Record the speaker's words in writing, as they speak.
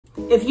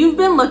If you've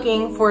been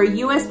looking for a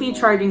USB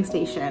charging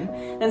station,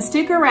 then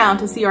stick around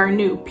to see our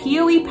new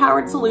POE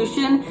powered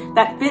solution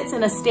that fits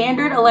in a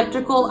standard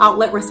electrical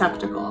outlet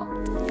receptacle.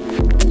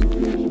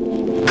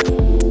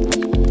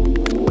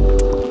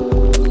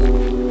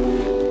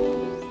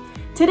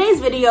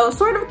 Today's video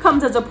sort of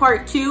comes as a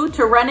part 2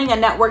 to running a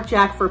network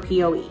jack for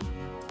POE.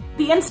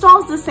 The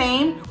install is the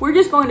same, we're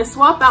just going to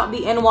swap out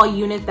the in-wall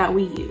unit that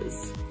we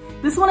use.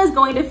 This one is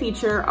going to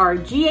feature our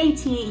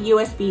GAT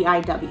USB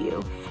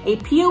IW, a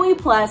POE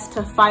Plus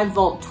to 5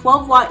 volt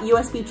 12 watt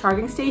USB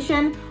charging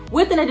station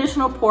with an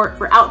additional port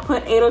for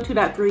output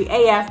 802.3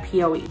 AF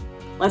POE.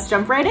 Let's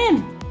jump right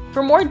in.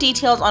 For more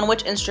details on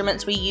which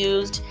instruments we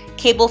used,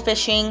 cable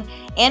fishing,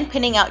 and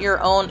pinning out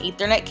your own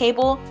Ethernet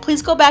cable,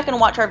 please go back and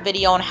watch our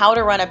video on how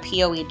to run a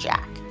POE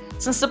jack.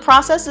 Since the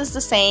process is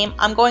the same,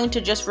 I'm going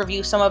to just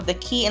review some of the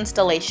key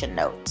installation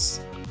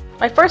notes.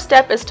 My first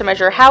step is to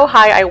measure how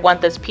high I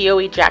want this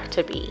POE jack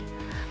to be.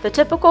 The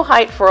typical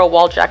height for a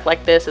wall jack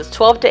like this is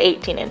 12 to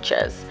 18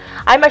 inches.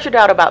 I measured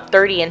out about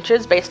 30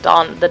 inches based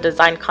on the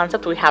design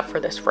concept we have for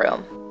this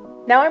room.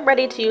 Now I'm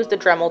ready to use the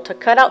Dremel to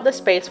cut out the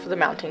space for the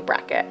mounting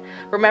bracket.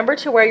 Remember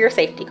to wear your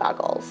safety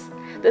goggles.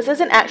 This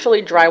isn't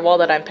actually drywall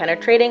that I'm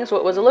penetrating, so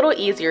it was a little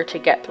easier to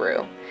get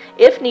through.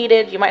 If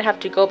needed, you might have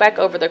to go back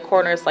over the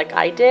corners like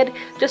I did,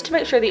 just to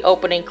make sure the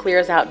opening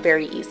clears out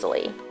very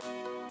easily.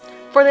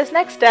 For this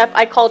next step,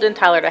 I called in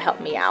Tyler to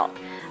help me out.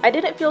 I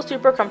didn't feel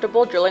super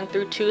comfortable drilling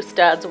through 2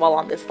 studs while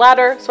on this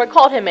ladder, so I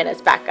called him in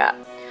as backup.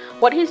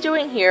 What he's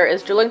doing here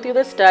is drilling through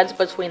the studs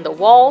between the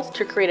walls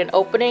to create an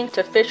opening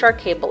to fish our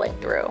cabling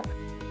through.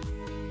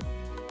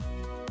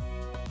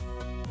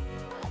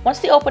 Once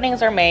the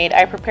openings are made,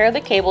 I prepare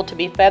the cable to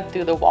be fed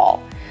through the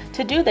wall.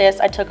 To do this,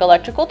 I took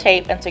electrical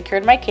tape and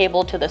secured my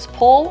cable to this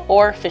pole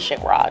or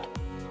fishing rod.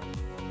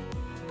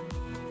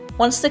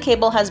 Once the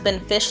cable has been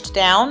fished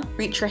down,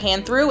 reach your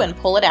hand through and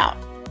pull it out.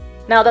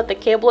 Now that the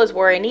cable is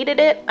where I needed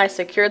it, I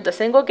secured the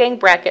single gang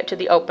bracket to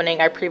the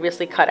opening I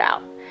previously cut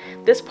out.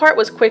 This part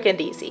was quick and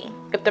easy.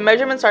 If the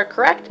measurements are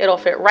correct, it'll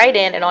fit right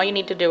in, and all you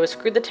need to do is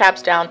screw the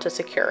tabs down to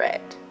secure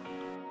it.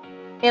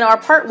 In our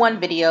part 1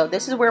 video,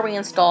 this is where we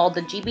installed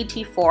the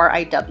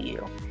GBT4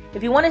 IW.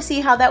 If you want to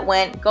see how that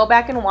went, go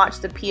back and watch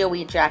the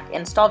POE jack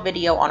install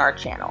video on our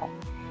channel.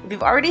 If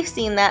you've already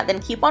seen that,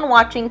 then keep on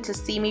watching to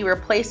see me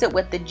replace it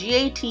with the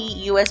GAT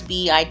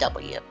USB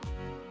IW.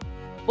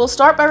 We'll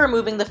start by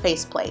removing the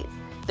faceplate.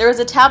 There is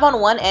a tab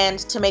on one end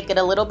to make it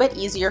a little bit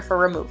easier for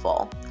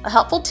removal. A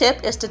helpful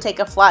tip is to take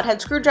a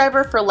flathead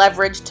screwdriver for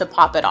leverage to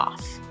pop it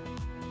off.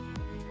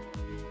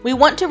 We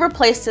want to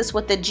replace this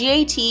with the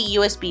GAT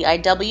USB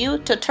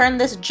IW to turn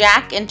this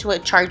jack into a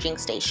charging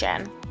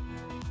station.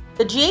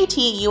 The GAT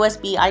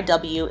USB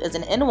IW is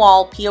an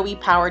in-wall POE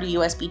powered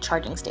USB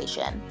charging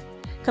station.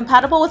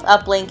 Compatible with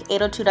uplink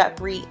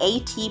 802.3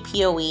 AT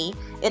POE,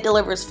 it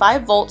delivers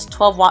 5 volts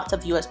 12 watts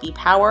of USB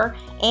power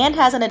and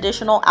has an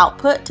additional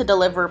output to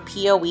deliver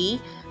POE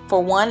for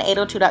one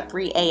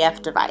 802.3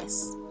 AF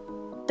device.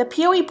 The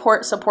POE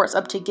port supports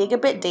up to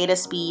gigabit data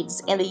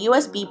speeds, and the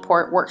USB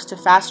port works to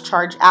fast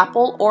charge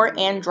Apple or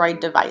Android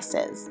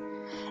devices.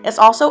 It's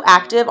also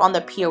active on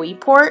the POE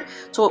port,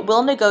 so it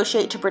will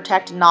negotiate to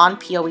protect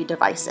non-POE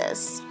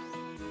devices.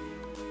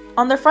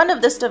 On the front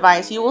of this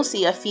device, you will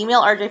see a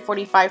female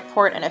RJ45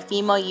 port and a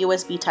female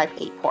USB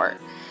Type-A port.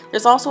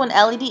 There's also an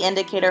LED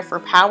indicator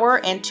for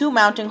power and 2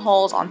 mounting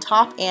holes on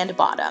top and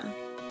bottom.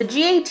 The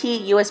GAT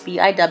USB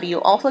IW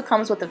also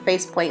comes with a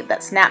faceplate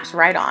that snaps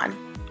right on.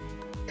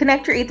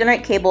 Connect your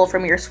Ethernet cable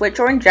from your switch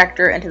or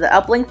injector into the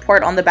uplink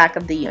port on the back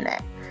of the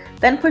unit.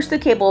 Then push the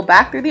cable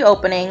back through the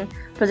opening,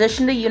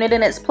 position the unit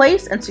in its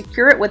place, and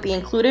secure it with the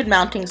included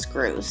mounting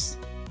screws.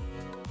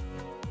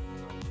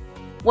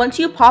 Once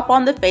you pop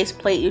on the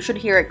faceplate, you should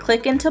hear it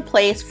click into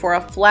place for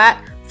a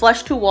flat,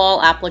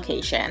 flush-to-wall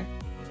application.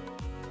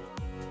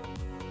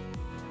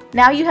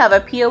 Now you have a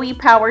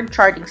POE-powered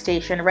charging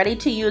station ready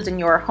to use in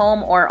your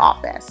home or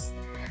office.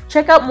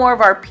 Check out more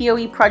of our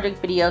POE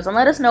project videos and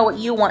let us know what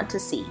you want to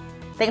see.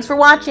 Thanks for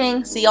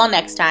watching. See y'all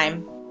next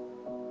time.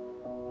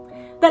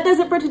 That does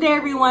it for today,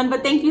 everyone,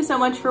 but thank you so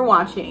much for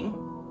watching.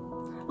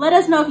 Let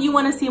us know if you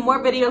want to see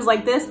more videos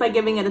like this by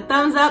giving it a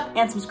thumbs up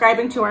and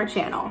subscribing to our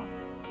channel.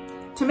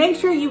 To make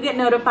sure you get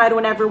notified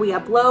whenever we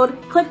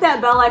upload, click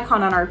that bell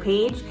icon on our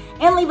page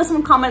and leave us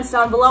some comments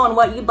down below on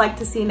what you'd like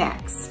to see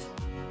next.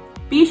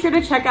 Be sure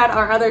to check out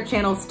our other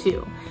channels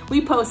too.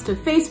 We post to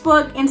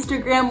Facebook,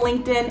 Instagram,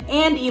 LinkedIn,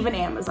 and even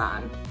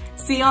Amazon.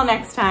 See y'all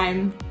next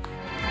time.